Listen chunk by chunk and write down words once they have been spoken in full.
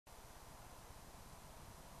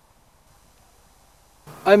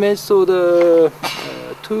I made so the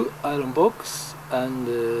two iron box and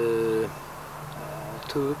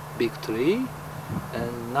two big tree,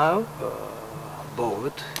 and now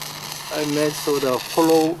boat. I made so the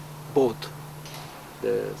hollow boat.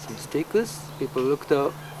 Some stickers. People look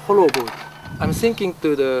the hollow boat. I'm thinking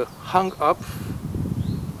to the hang up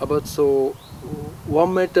about so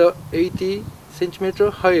 1 meter 80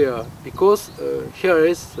 centimeter higher, because here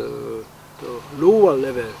is the lower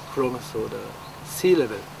level from so the sea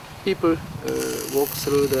level. People walk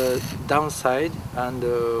through the downside and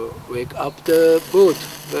wake up the boat.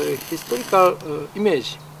 The historical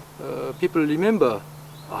image. People remember,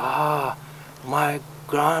 my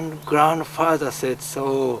grandfather said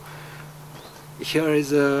so. Here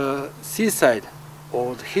is a seaside,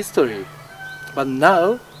 old history. But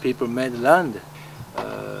now people made land.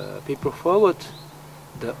 People forgot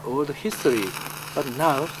the old history. But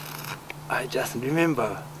now I just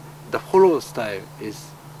remember the hollow style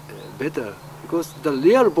is better, because the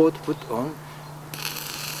real boat put on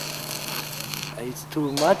it's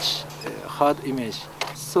too much hard image.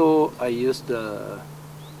 So I used the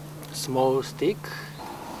small stick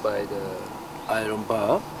by the iron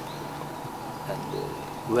bar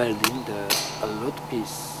and welding the rod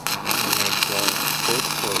piece to make the boat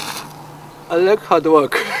float. I like hard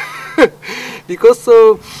work because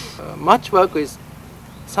so much work is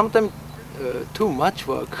sometimes too much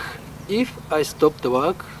work. If I stop the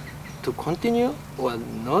work, to continue or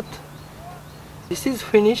not, this is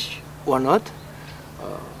finished or not,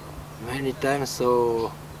 many times,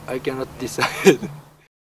 so I cannot decide.